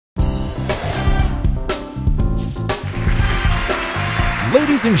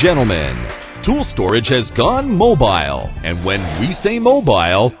Ladies and gentlemen, tool storage has gone mobile, and when we say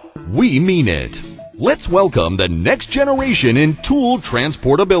mobile, we mean it. Let's welcome the next generation in tool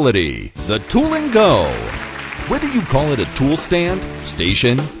transportability, the Tool & Go. Whether you call it a tool stand,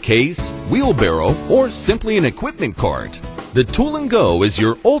 station, case, wheelbarrow, or simply an equipment cart, the Tool & Go is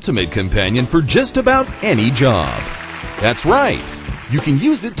your ultimate companion for just about any job. That's right. You can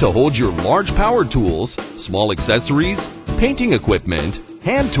use it to hold your large power tools, small accessories, painting equipment,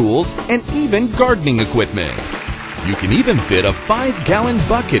 hand tools, and even gardening equipment. You can even fit a 5-gallon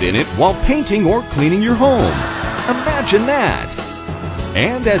bucket in it while painting or cleaning your home. Imagine that!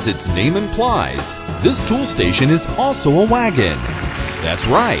 And as its name implies, this tool station is also a wagon. That's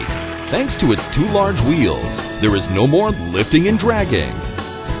right. Thanks to its 2 large wheels, there is no more lifting and dragging.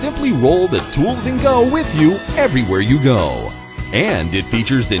 Simply roll the tools and go with you everywhere you go. And it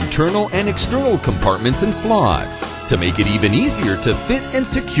features internal and external compartments and slots to make it even easier to fit and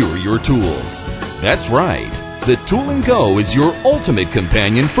secure your tools. That's right. The Tool & Go is your ultimate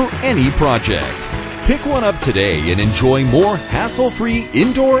companion for any project. Pick one up today and enjoy more hassle-free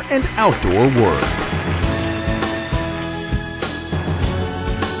indoor and outdoor work.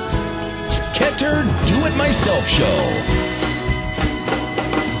 Keter Do-It-Myself Show.